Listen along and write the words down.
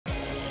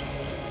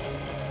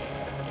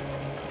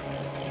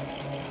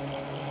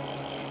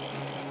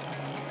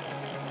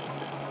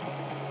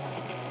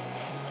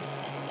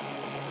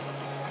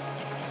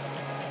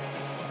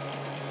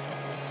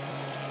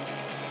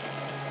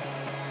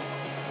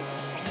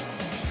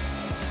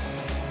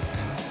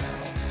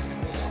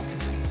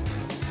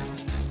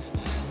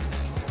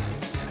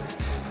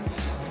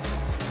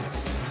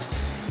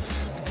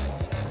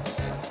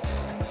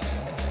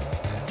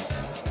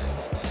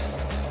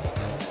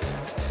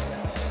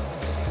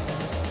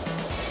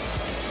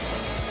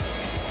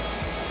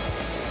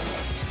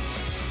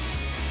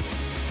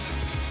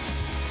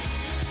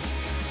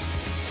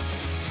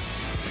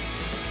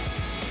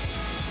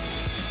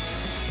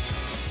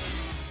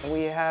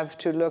have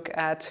to look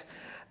at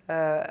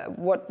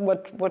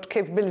what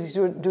capabilities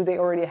do they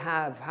already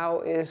have?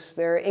 How is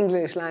their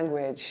English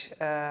language?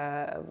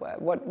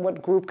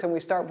 What group can we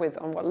start with?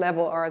 On what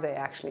level are they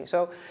actually?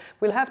 So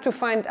we'll have to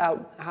find out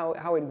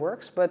how it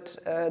works, but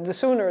the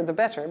sooner the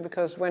better,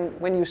 because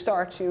when you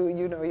start,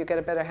 you get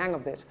a better hang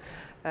of it.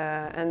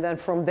 And then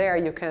from there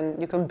you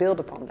can build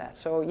upon that.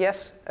 So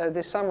yes,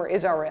 this summer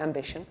is our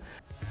ambition.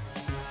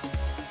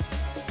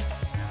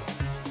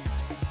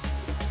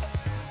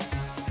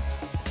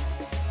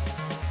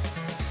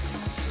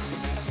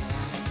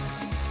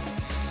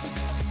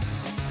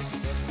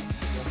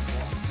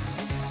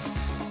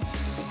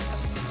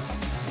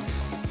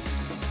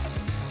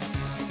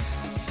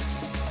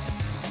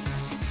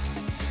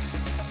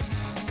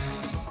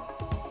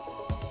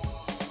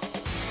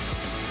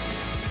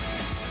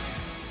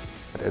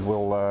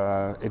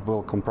 It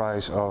will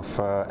comprise of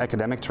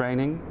academic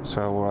training,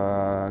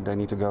 so they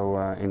need to go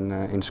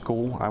in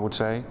school, I would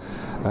say.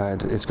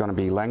 It's going to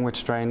be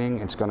language training,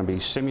 it's going to be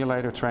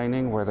simulator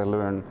training, where they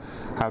learn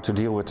how to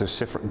deal with the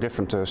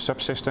different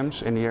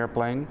subsystems in the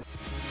airplane.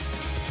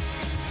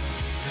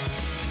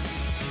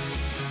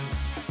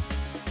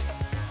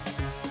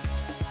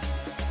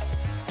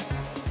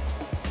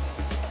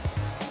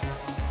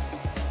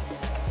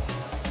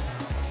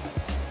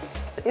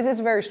 It is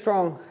a very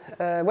strong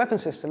weapon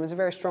system, it's a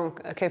very strong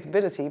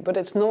capability, but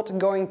it's not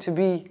going to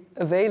be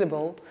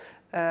available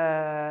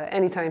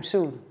anytime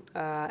soon.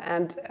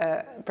 And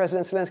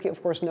President Zelensky, of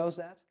course, knows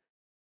that.